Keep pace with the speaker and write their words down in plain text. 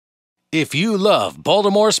If you love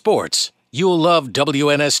Baltimore sports, you'll love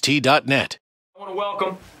WNST.net. I want to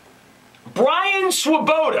welcome Brian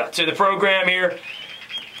Swoboda to the program here.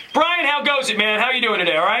 Brian, how goes it, man? How you doing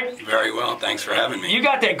today, all right? Very well, thanks for having me. You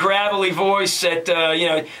got that gravelly voice, that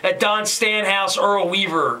that Don Stanhouse, Earl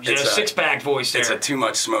Weaver, six-pack voice there. It's a too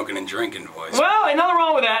much smoking and drinking voice. Well, ain't nothing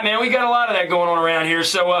wrong with that, man. We got a lot of that going on around here.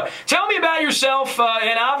 So tell me about yourself,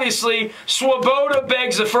 and obviously, Swoboda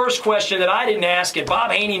begs the first question that I didn't ask, and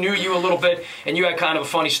Bob Haney knew you a little bit, and you had kind of a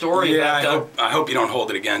funny story about I hope you don't hold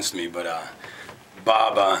it against me, but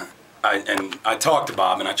Bob... I talked to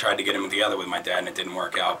Bob and I tried to get him together with my dad and it didn't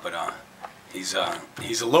work out, but he's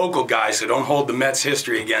a local guy, so don't hold the Mets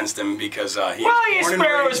history against him because he's born and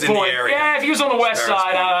raised in the area. Yeah, if he was on the west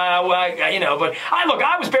side, but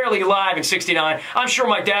I was barely alive in '69. I'm sure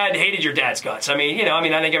my dad hated your dad's guts. I think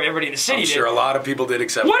everybody in the city did. I'm sure a lot of people did,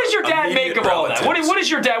 except what does your dad make of all that? What is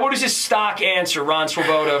your dad? What is his stock answer, Ron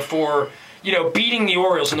Swoboda, for beating the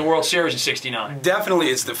Orioles in the World Series in '69? Definitely,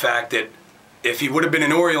 it's the fact that if he would have been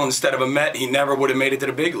an Oriole instead of a Met, he never would have made it to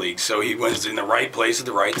the big leagues. So he was in the right place at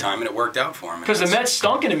the right time, and it worked out for him. Because the Mets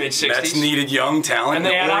stunk in the mid-'60s. Mets needed young talent, and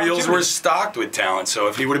the Orioles were stocked with talent. So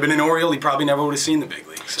if he would have been an Oriole, he probably never would have seen the big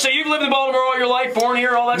leagues. So you've lived in Baltimore all your life, born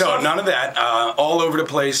here, all that stuff? No, none of that. All over the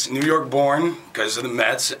place. New York born because of the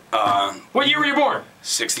Mets. What year were you born?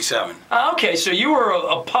 '67. Okay, so you were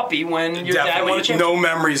a puppy when your dad won a championship. No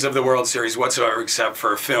memories of the World Series whatsoever except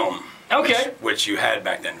for film. Okay. Which you had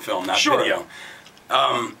back then, film, not video.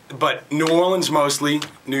 But New Orleans mostly,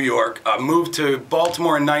 New York. Moved to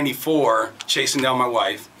Baltimore in '94, chasing down my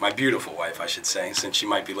wife, my beautiful wife, I should say, since she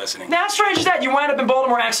might be listening. Now, how strange is that? You wound up in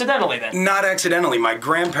Baltimore accidentally then? Not accidentally. My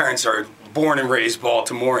grandparents are born and raised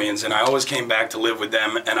Baltimoreans, and I always came back to live with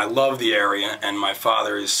them, and I love the area, and my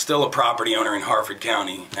father is still a property owner in Harford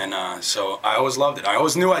County, and so I always loved it. I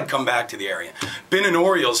always knew I'd come back to the area. Been an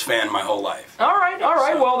Orioles fan my whole life. All right.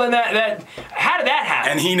 So, well, then how did that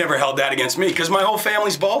happen? And he never held that against me, because my whole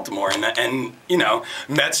family's Baltimore, and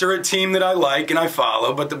Mets are a team that I like and I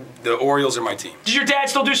follow, but the Orioles are my team. Did your dad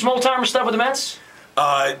still do some old-timer stuff with the Mets?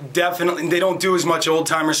 Definitely. They don't do as much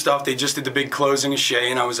old-timer stuff. They just did the big closing of Shea,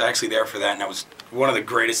 and I was actually there for that, and that was one of the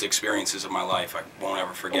greatest experiences of my life. I won't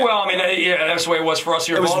ever forget. Well, yeah, that's the way it was for us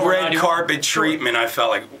here. It was red carpet treatment. I felt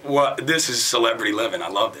like, what? This is celebrity living. I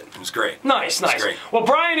loved it. It was great. Nice. Great. Well,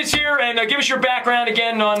 Brian is here, and give us your background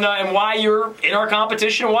again on and why you're in our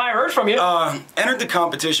competition and why I heard from you. Entered the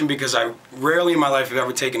competition because I rarely in my life have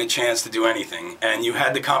ever taken a chance to do anything, and you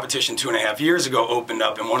had the competition 2.5 years ago opened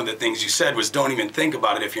up, and one of the things you said was don't even think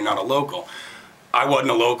about it if you're not a local. I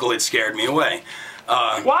wasn't a local. It scared me away.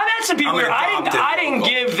 Well, I've had some people here. I didn't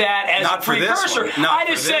give that as a precursor. I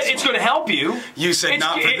just said it's going to help you. You said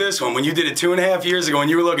not for this one. When you did it 2.5 years ago and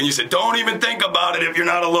you were looking, you said, don't even think about it if you're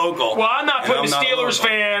not a local. Well, I'm not putting a Steelers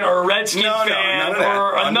fan or a Redskins fan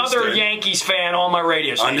or another Yankees fan on my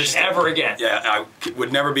radio station ever again. Yeah, I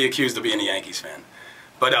would never be accused of being a Yankees fan.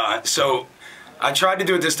 But so I tried to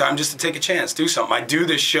do it this time just to take a chance, do something. I do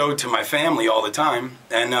this show to my family all the time,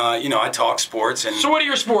 and I talk sports. And so what are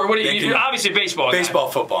your sports? What are you obviously baseball. Baseball,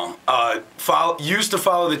 football. Used to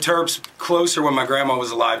follow the Terps closer when my grandma was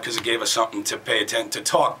alive because it gave us something to pay attention to,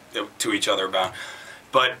 talk to each other about.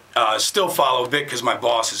 But still follow a bit because my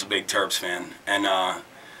boss is a big Terps fan, and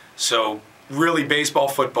so really baseball,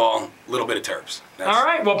 football, a little bit of Terps. All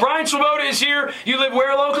right. Well, Brian Swoboda is here. You live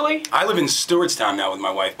where locally? I live in Stewartstown now with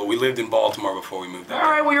my wife, but we lived in Baltimore before we moved out.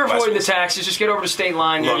 All right. Well, you're avoiding the taxes. Just get over the state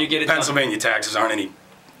line and you get it Pennsylvania taxes aren't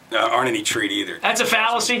any treat either. That's a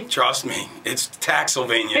fallacy? Trust me. It's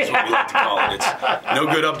Taxylvania is what we like to call it. It's no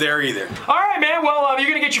good up there either. All right, man. Well, you're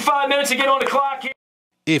going to get your 5 minutes to get on the clock here.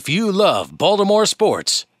 If you love Baltimore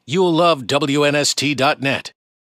sports, you'll love WNST.net.